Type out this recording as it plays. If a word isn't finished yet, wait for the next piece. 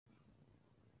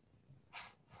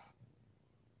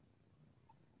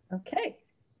Okay,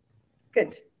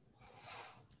 good.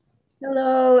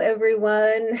 Hello,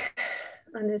 everyone,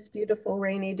 on this beautiful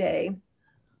rainy day.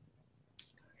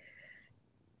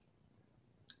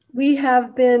 We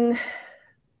have been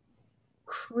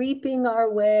creeping our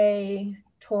way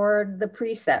toward the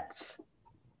precepts.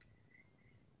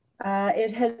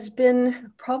 It has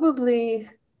been probably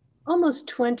almost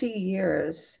 20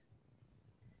 years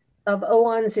of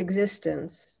OAN's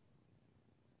existence.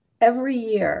 Every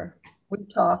year we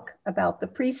talk about the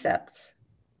precepts.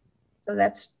 So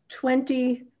that's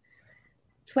 20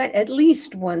 at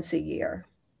least once a year,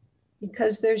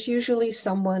 because there's usually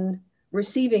someone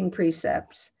receiving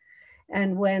precepts.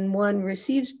 And when one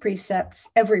receives precepts,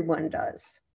 everyone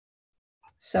does.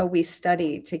 So we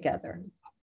study together.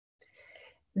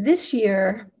 This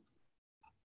year,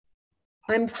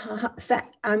 I'm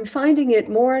finding it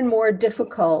more and more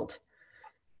difficult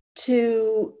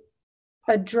to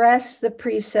address the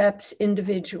precepts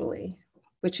individually,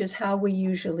 which is how we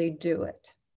usually do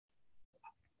it.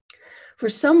 For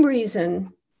some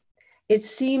reason, it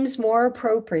seems more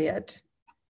appropriate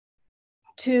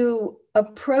to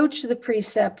approach the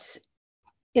precepts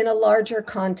in a larger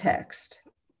context.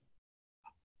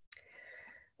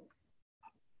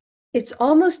 It's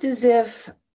almost as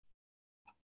if,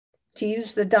 to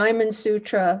use the Diamond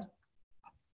Sutra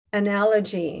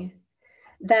analogy,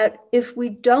 that if we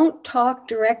don't talk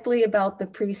directly about the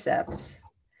precepts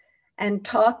and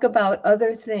talk about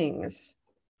other things,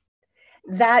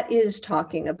 that is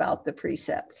talking about the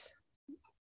precepts.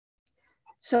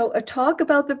 So a talk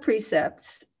about the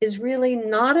precepts is really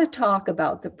not a talk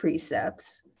about the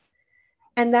precepts,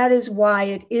 and that is why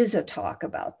it is a talk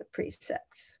about the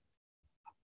precepts.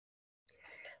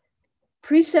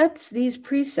 These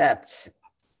precepts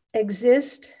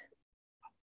exist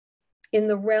in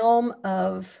the realm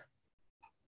of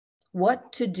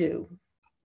what to do.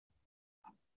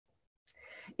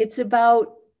 It's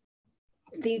about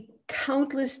the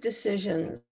countless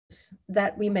decisions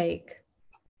that we make.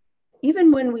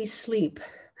 Even when we sleep,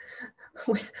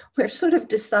 we're sort of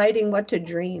deciding what to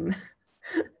dream.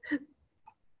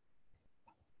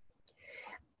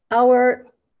 Our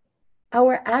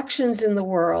actions in the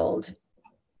world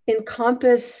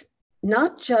encompass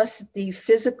not just the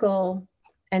physical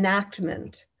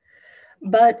enactment,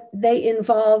 but they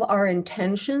involve our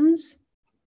intentions,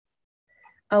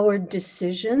 our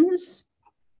decisions,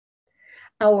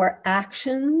 our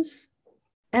actions,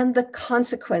 and the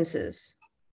consequences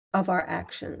of our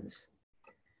actions.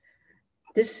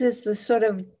 This is the sort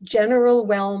of general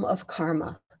realm of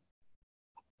karma.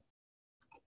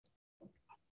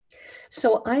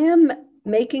 So I am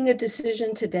making a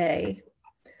decision today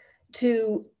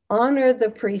to honor the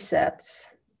precepts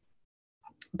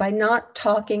by not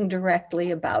talking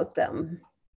directly about them.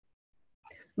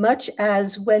 Much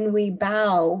as when we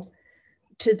bow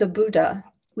to the Buddha,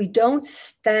 we don't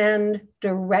stand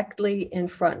directly in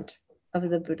front of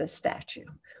the Buddha statue.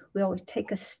 We always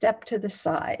take a step to the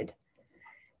side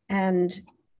and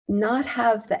not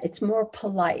have that. It's more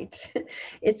polite.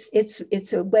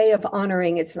 It's a way of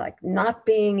honoring. It's like not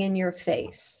being in your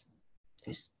face,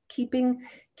 just keeping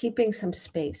some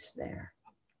space there.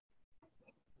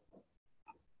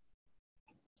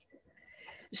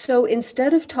 So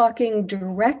instead of talking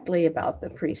directly about the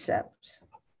precepts,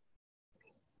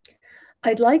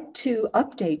 I'd like to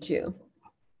update you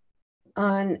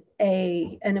on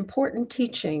an important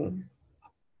teaching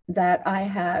that I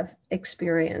have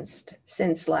experienced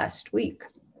since last week.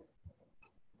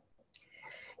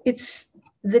 It's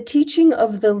the teaching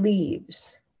of the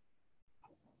leaves.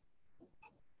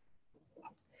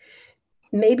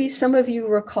 Maybe some of you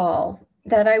recall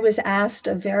that I was asked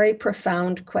a very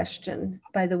profound question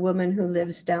by the woman who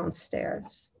lives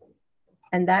downstairs.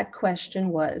 And that question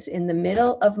was, in the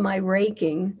middle of my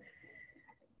raking,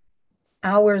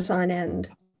 hours on end,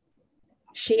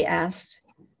 she asked,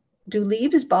 "Do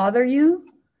leaves bother you?"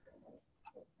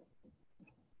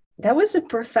 That was a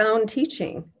profound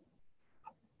teaching,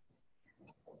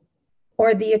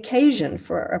 or the occasion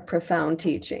for a profound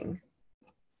teaching.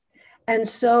 And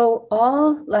so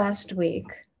all last week,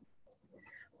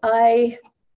 I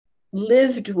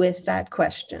lived with that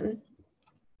question.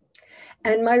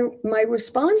 And my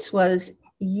response was,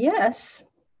 yes,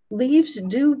 leaves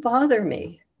do bother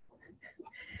me.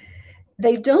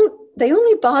 They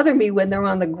only bother me when they're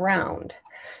on the ground.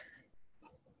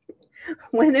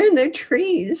 When they're in the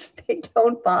trees, they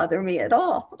don't bother me at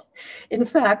all. In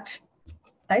fact,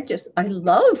 I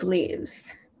love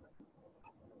leaves.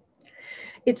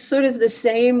 It's sort of the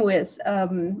same with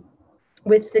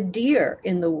with the deer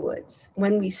in the woods.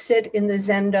 When we sit in the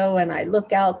Zendo and I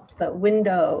look out the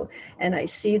window and I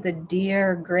see the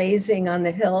deer grazing on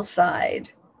the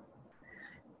hillside,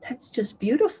 that's just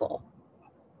beautiful.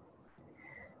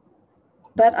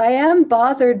 But I am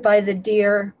bothered by the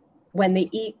deer when they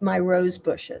eat my rose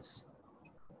bushes.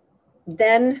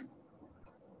 Then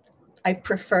I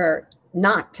prefer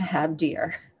not to have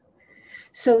deer.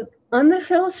 So on the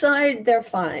hillside, they're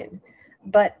fine.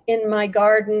 But in my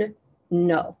garden,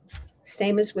 no.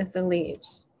 Same as with the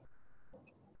leaves.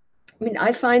 I mean,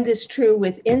 I find this true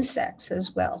with insects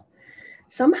as well.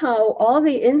 Somehow all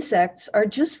the insects are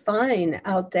just fine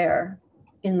out there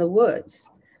in the woods.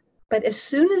 But as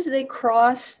soon as they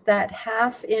cross that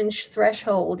half-inch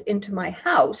threshold into my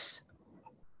house,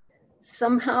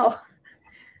 somehow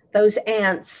those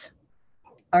ants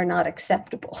are not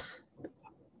acceptable.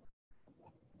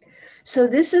 So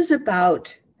this is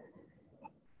about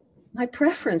my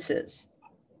preferences,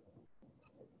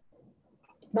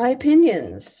 my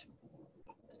opinions,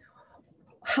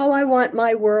 how I want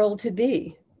my world to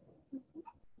be.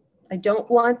 I don't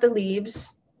want the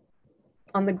leaves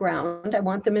on the ground. I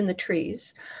want them in the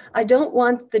trees. I don't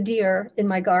want the deer in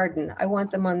my garden. I want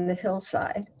them on the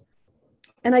hillside.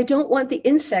 And I don't want the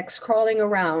insects crawling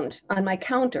around on my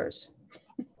counters.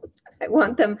 I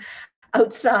want them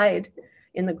outside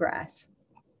in the grass.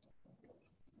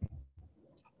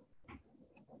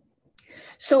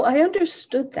 So I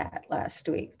understood that last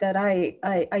week, that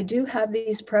I do have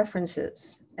these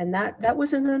preferences, and that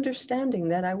was an understanding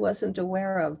that I wasn't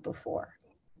aware of before.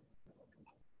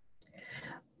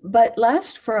 But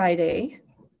last Friday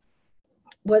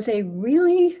was a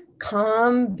really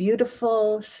calm,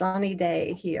 beautiful, sunny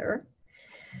day here.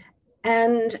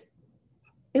 And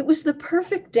it was the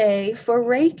perfect day for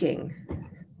raking.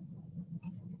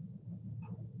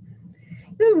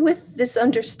 Even with this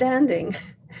understanding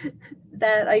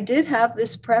that I did have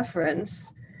this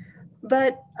preference,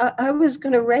 but I was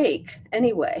going to rake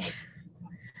anyway.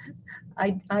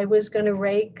 I was going to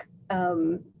rake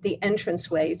the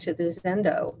entranceway to the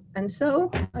Zendo. And so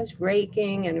I was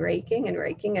raking and raking and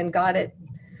raking and got it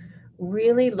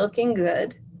really looking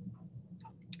good,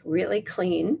 really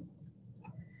clean.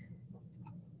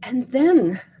 And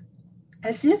then,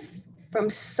 as if from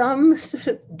some sort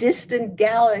of distant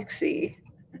galaxy,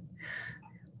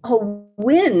 a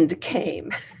wind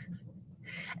came.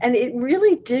 And it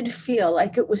really did feel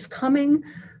like it was coming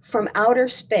from outer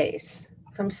space,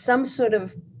 from some sort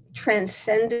of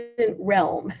transcendent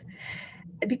realm,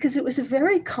 because it was a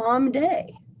very calm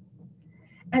day.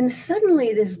 And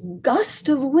suddenly this gust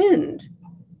of wind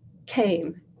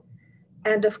came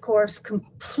and, of course,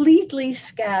 completely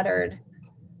scattered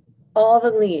all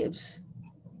the leaves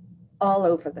all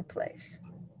over the place.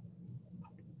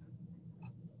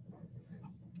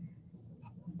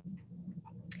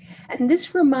 And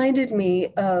this reminded me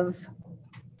of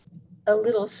a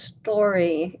little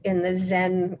story in the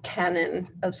Zen canon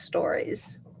of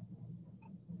stories,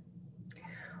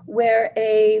 where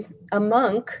a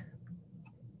monk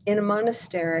in a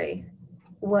monastery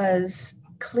was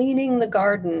cleaning the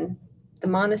garden,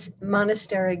 the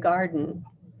monastery garden,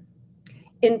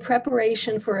 in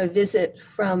preparation for a visit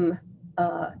from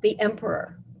the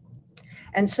emperor.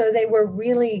 And so they were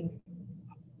really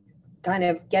kind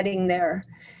of getting their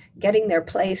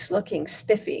place looking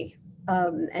spiffy.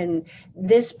 And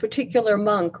this particular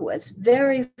monk was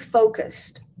very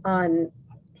focused on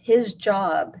his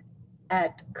job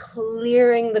at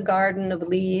clearing the garden of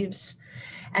leaves.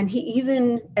 And he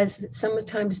even, as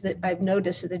sometimes that I've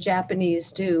noticed the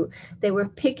Japanese do, they were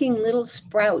picking little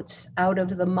sprouts out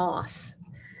of the moss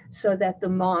so that the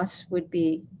moss would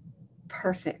be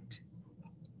perfect.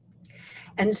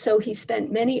 And so he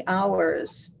spent many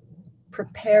hours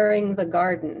preparing the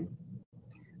garden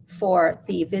for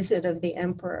the visit of the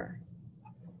emperor.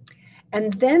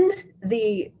 And then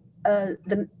the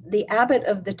abbot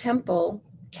of the temple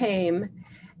came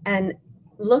and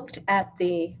looked at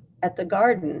the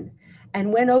garden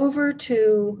and went over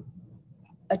to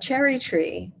a cherry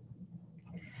tree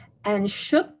and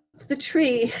shook the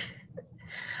tree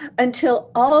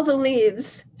until all the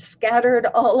leaves scattered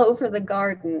all over the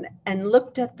garden, and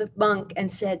looked at the monk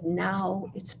and said,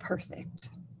 "Now it's perfect."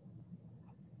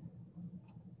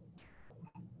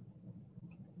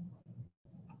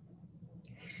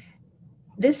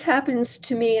 This happens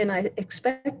to me, and I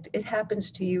expect it happens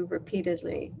to you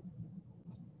repeatedly.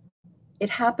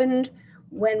 It happened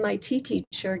when my tea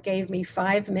teacher gave me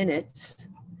 5 minutes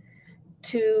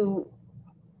to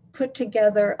put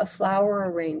together a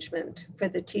flower arrangement for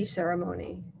the tea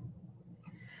ceremony.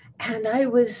 And I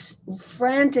was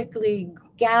frantically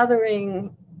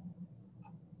gathering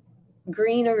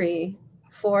greenery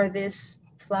for this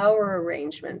flower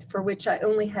arrangement, for which I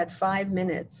only had 5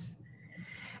 minutes.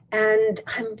 And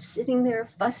I'm sitting there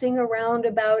fussing around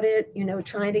about it, you know,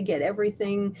 trying to get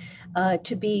everything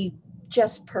to be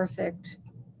just perfect.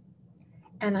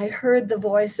 And I heard the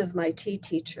voice of my tea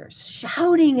teacher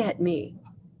shouting at me,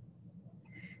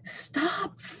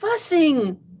 "Stop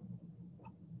fussing.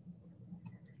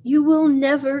 You will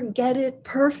never get it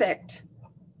perfect."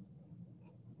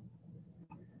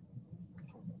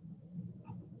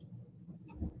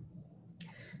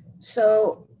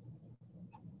 So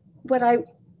what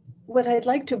I'd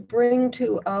like to bring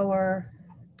to our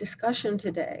discussion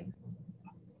today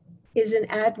is an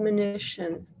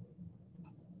admonition.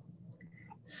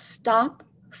 Stop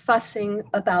fussing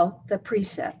about the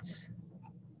precepts.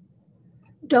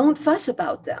 Don't fuss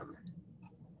about them.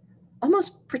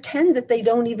 Almost pretend that they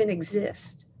don't even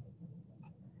exist.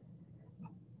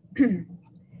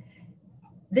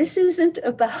 This isn't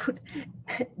about,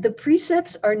 the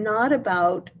precepts are not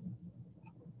about,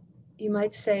 you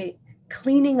might say,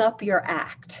 cleaning up your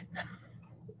act,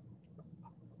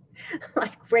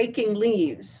 like raking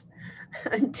leaves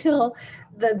until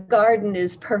the garden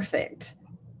is perfect.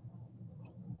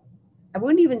 I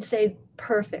wouldn't even say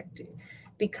perfect,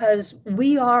 because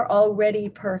we are already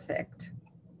perfect.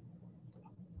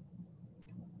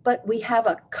 But we have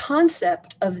a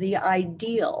concept of the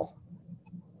ideal.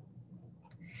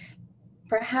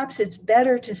 Perhaps it's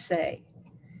better to say,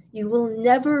 you will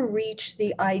never reach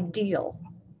the ideal.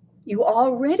 You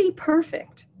already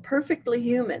perfect, perfectly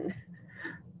human,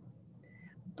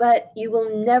 but you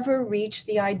will never reach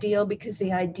the ideal because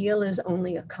the ideal is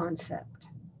only a concept.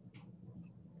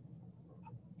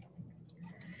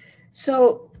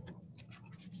 So,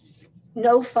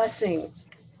 no fussing.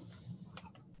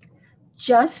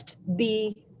 Just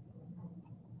be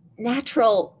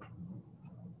natural.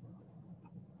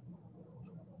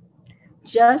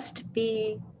 Just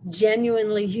be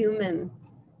genuinely human.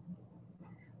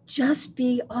 Just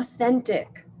be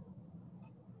authentic.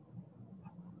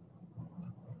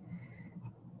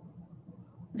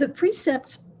 The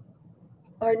precepts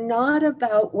are not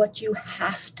about what you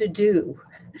have to do,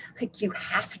 like you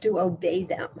have to obey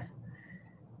them.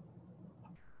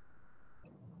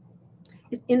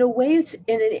 In a way, it's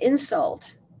an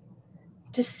insult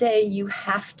to say you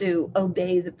have to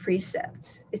obey the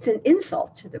precepts. It's an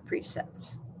insult to the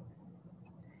precepts.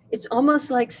 It's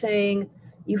almost like saying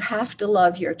you have to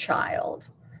love your child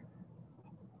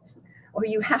or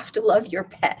you have to love your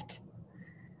pet.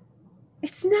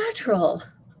 It's natural.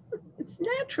 It's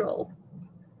natural.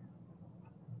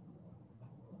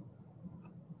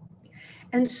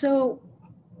 And so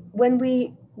when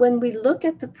we look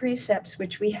at the precepts,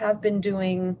 which we have been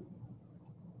doing,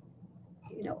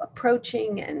 you know,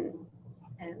 approaching and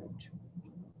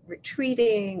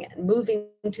retreating and moving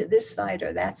to this side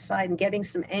or that side and getting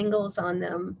some angles on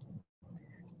them,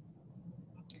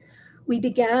 we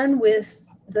began with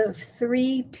the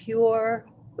three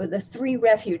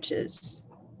refuges,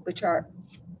 which are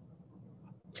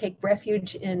take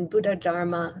refuge in Buddha,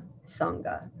 Dharma,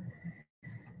 Sangha.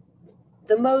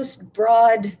 The most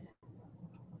broad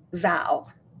vow.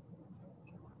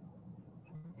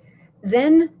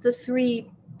 Then the three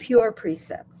pure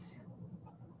precepts.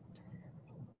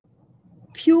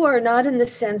 Pure, not in the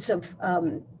sense of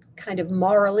kind of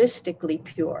moralistically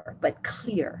pure, but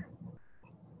clear.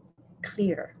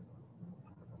 Clear.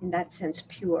 In that sense,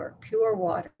 pure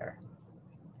water.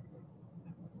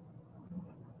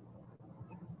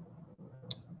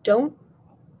 Don't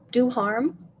do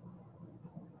harm.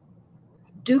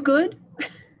 Do good.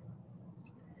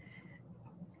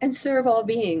 And serve all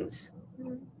beings.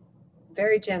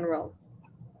 Very general.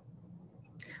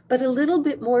 But a little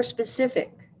bit more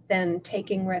specific than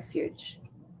taking refuge.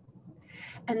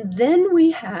 And then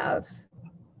we have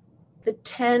the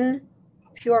 10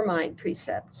 pure mind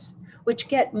precepts, which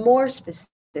get more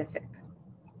specific.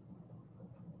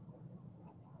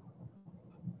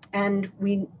 And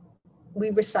we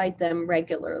recite them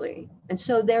regularly. And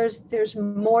so there's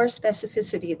more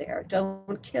specificity there.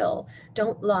 Don't kill,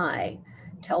 don't lie,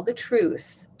 tell the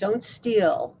truth, don't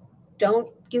steal, don't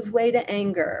give way to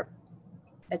anger,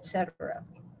 etc.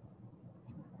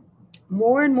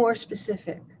 More and more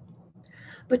specific.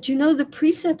 But you know, the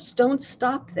precepts don't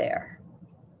stop there.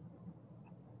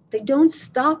 They don't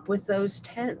stop with those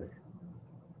 10.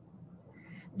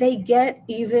 They get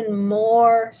even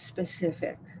more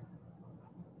specific.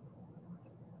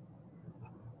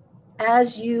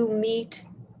 As you meet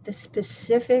the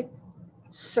specific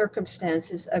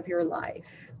circumstances of your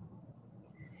life.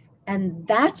 And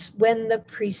that's when the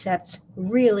precepts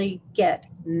really get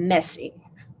messy.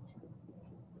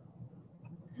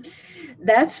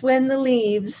 That's when the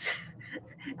leaves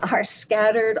are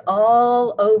scattered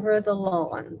all over the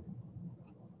lawn.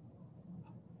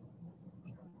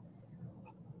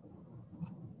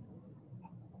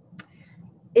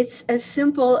 It's as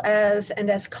simple as, and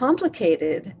as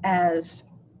complicated as,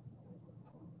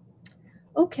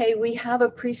 okay, we have a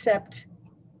precept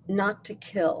not to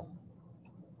kill.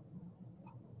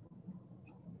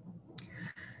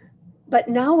 But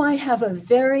now I have a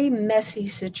very messy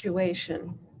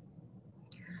situation.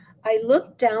 I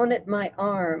look down at my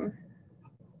arm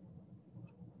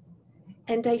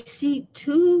and I see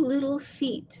two little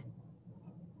feet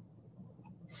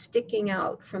sticking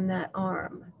out from that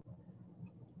arm,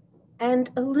 and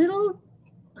a little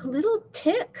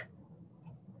tick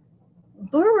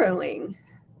burrowing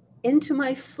into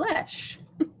my flesh.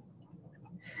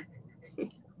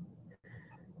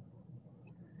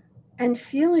 And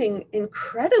feeling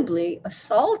incredibly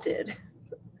assaulted.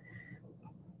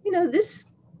 You know, this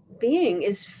being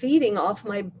is feeding off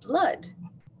my blood.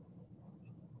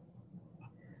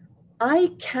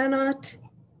 I cannot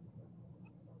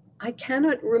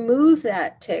remove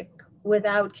that tick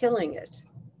without killing it.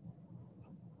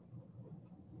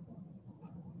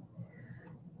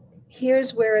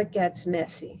 Here's where it gets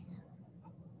messy.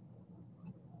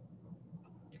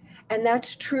 And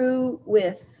that's true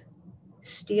with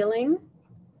stealing,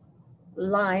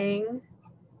 lying,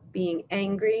 being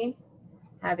angry,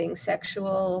 having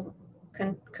sexual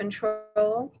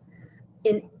control.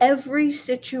 In every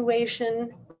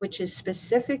situation which is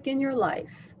specific in your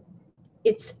life,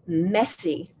 it's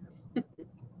messy.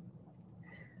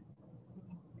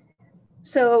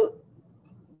 So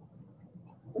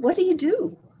what do you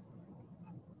do?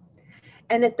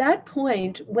 And at that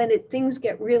point, when things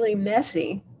get really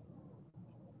messy,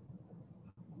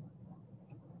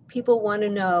 people want to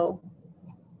know,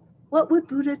 what would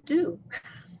Buddha do?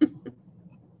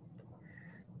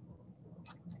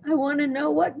 I want to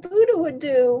know what Buddha would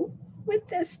do with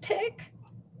this tick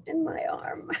in my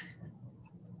arm.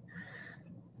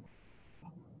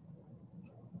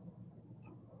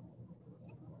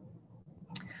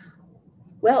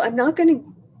 Well, I'm not going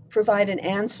to provide an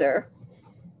answer,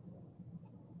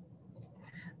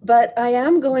 but I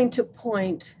am going to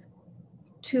point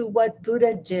to what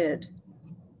Buddha did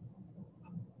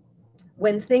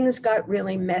when things got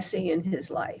really messy in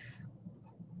his life.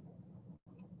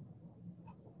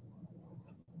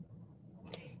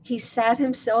 He sat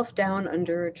himself down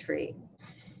under a tree.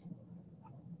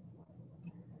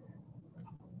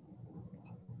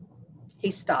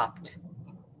 He stopped.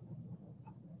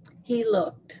 He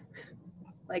looked,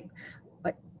 like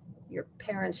what your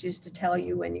parents used to tell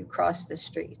you when you crossed the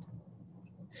street.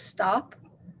 Stop,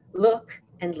 look,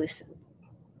 and listen.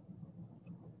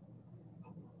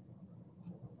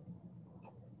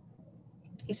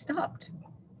 He stopped.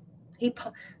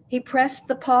 He pressed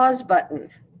the pause button.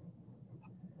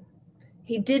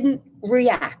 He didn't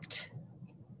react.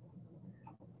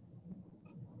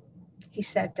 He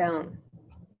sat down.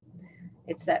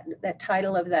 It's that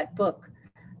title of that book.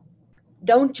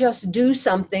 Don't just do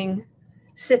something,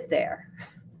 sit there.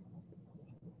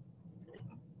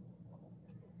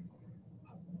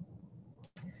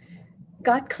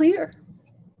 Got clear.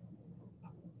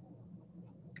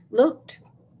 Looked,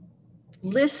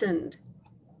 listened.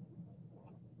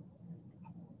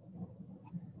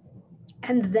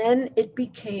 And then it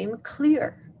became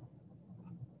clear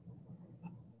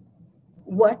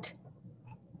what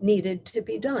needed to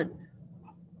be done.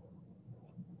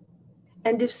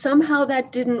 And if somehow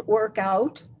that didn't work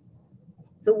out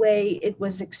the way it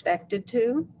was expected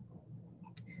to,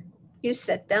 you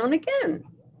sit down again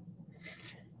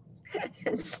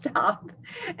and stop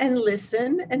and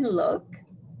listen and look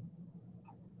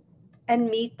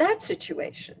and meet that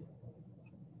situation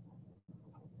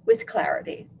with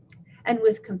clarity and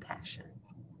with compassion.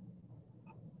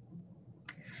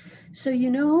 So, you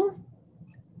know,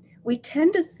 we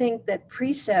tend to think that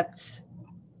precepts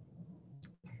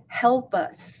help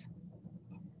us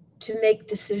to make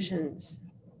decisions,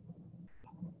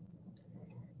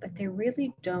 but they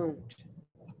really don't.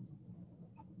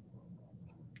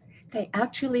 They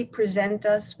actually present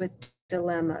us with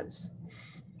dilemmas.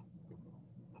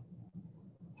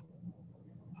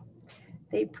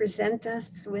 They present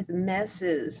us with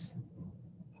messes.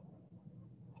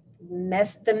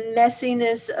 The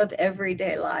messiness of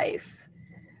everyday life,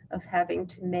 of having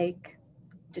to make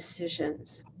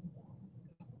decisions.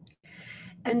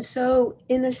 And so,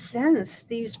 in a sense,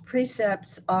 these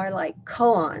precepts are like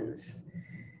koans.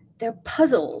 They're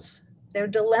puzzles, they're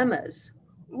dilemmas.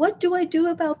 What do I do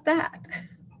about that?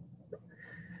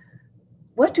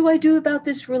 What do I do about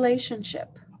this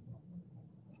relationship?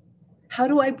 How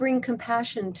do I bring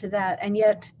compassion to that and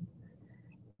yet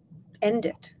end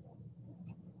it?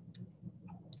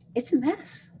 It's a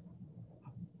mess.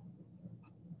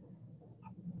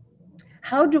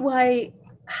 How do I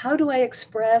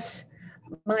express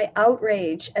my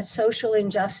outrage at social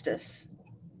injustice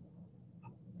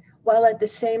while at the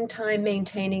same time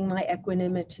maintaining my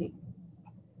equanimity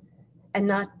and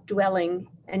not dwelling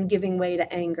and giving way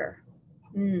to anger?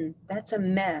 That's a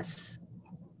mess.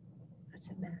 That's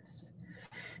a mess.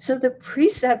 So the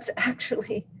precepts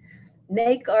actually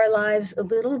make our lives a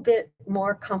little bit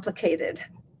more complicated.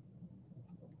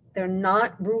 They're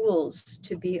not rules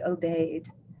to be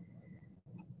obeyed.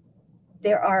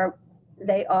 They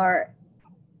are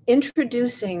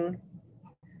introducing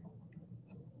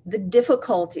the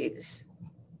difficulties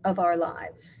of our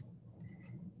lives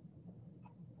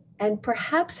and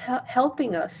perhaps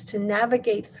helping us to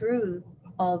navigate through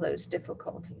all those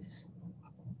difficulties.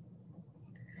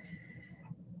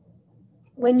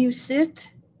 When you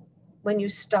sit, when you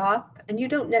stop, and you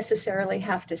don't necessarily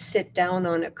have to sit down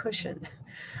on a cushion,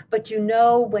 but you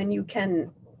know when you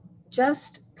can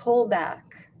just pull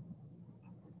back,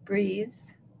 breathe,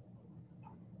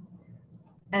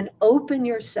 and open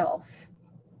yourself,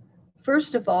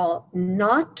 first of all,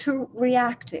 not to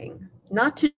reacting,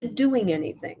 not to doing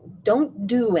anything. Don't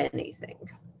do anything.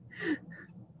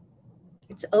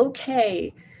 It's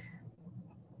okay.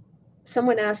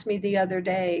 Someone asked me the other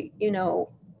day,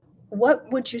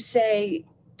 what would you say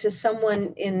to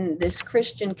someone in this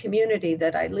Christian community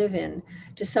that I live in,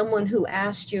 to someone who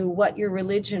asked you what your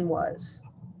religion was?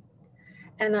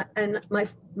 And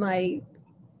my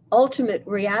ultimate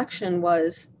reaction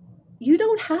was, you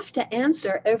don't have to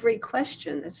answer every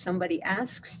question that somebody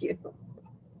asks you.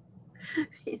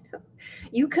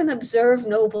 You can observe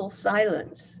noble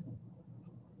silence.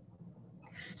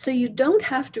 So you don't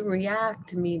have to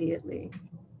react immediately.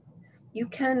 You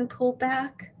can pull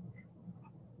back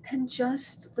and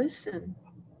just listen.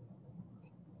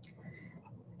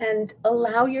 And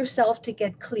allow yourself to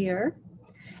get clear,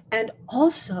 and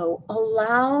also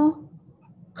allow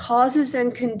causes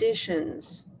and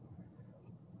conditions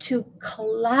to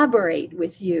collaborate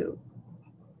with you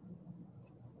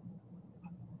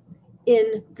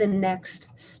in the next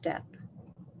step.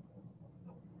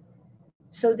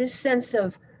 So this sense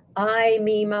of I,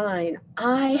 me, mine,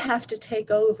 I have to take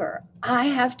over, I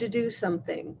have to do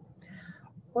something.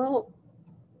 Well,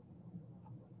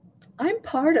 I'm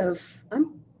part of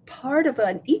an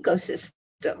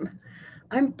ecosystem.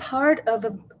 I'm part of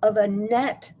a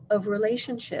net of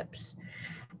relationships.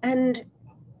 And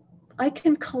I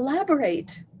can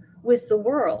collaborate with the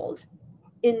world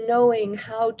in knowing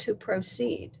how to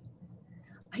proceed.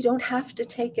 I don't have to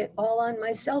take it all on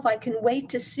myself. I can wait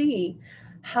to see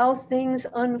how things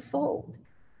unfold.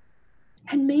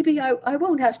 And maybe I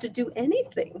won't have to do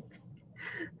anything.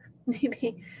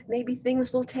 Maybe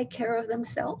things will take care of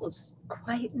themselves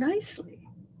quite nicely.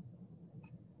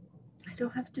 I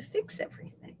don't have to fix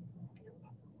everything.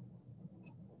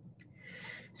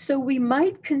 So we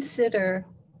might consider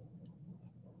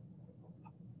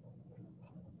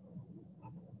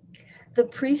the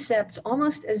precepts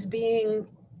almost as being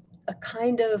a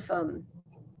kind of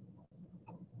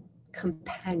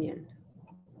companion,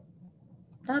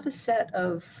 not a set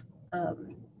of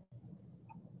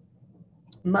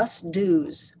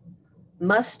must-dos,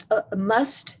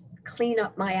 must clean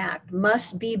up my act,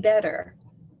 must be better.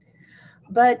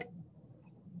 But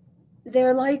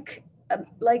they're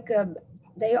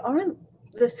they are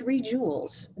the three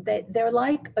jewels.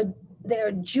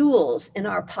 They're jewels in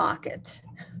our pocket.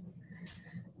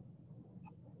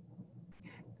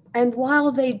 And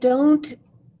while they don't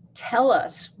tell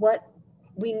us what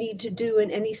we need to do in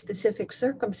any specific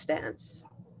circumstance,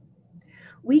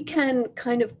 we can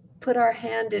kind of put our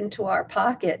hand into our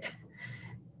pocket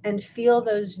and feel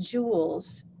those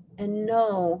jewels and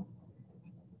know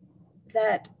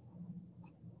that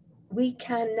we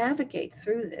can navigate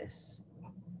through this,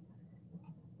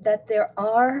 that there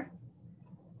are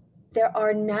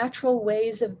natural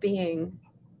ways of being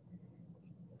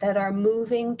that are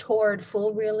moving toward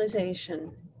full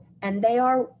realization, and they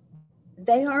are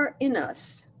in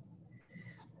us.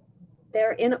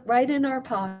 They're right in our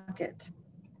pocket,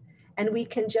 and we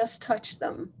can just touch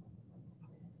them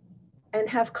and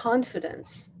have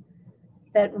confidence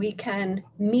that we can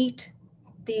meet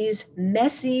these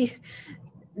messy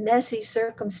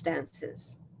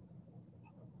circumstances.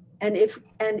 And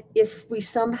if we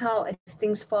somehow, if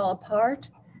things fall apart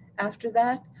after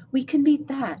that, we can meet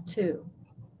that too.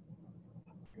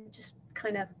 Just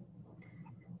kind of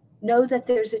know that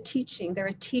there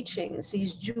are teachings,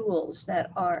 these jewels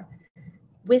that are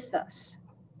with us.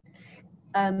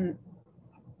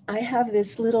 I have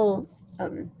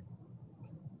um,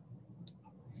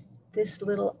 this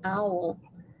little owl.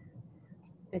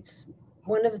 It's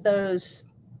one of those,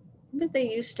 but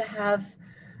they used to have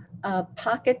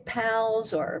pocket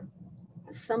pals or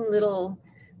some little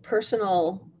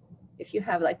personal, if you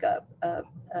have like a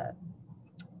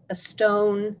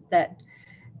stone that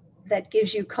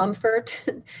gives you comfort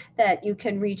that you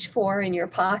can reach for in your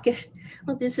pocket.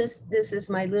 Well, this is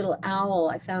my little owl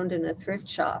I found in a thrift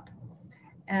shop.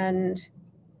 And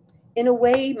in a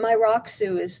way, my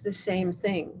Roxu is the same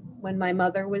thing. When my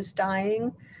mother was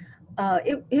dying,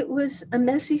 it was a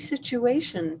messy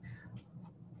situation,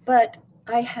 but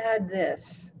I had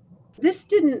this. This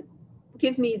didn't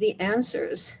give me the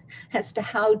answers as to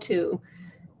how to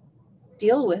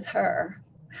deal with her,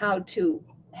 how to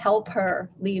help her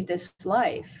leave this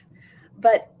life,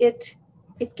 but it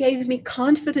gave me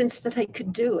confidence that I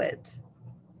could do it.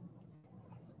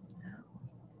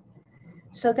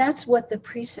 So that's what the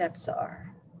precepts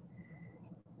are.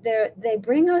 They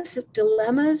bring us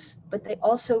dilemmas, but they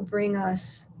also bring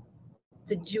us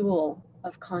the jewel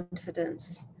of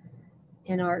confidence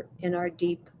in our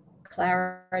deep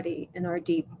clarity, in our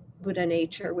deep Buddha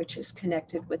nature, which is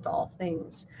connected with all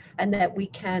things, and that we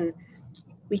can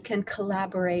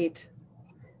collaborate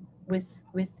with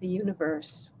the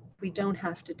universe. We don't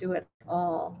have to do it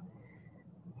all.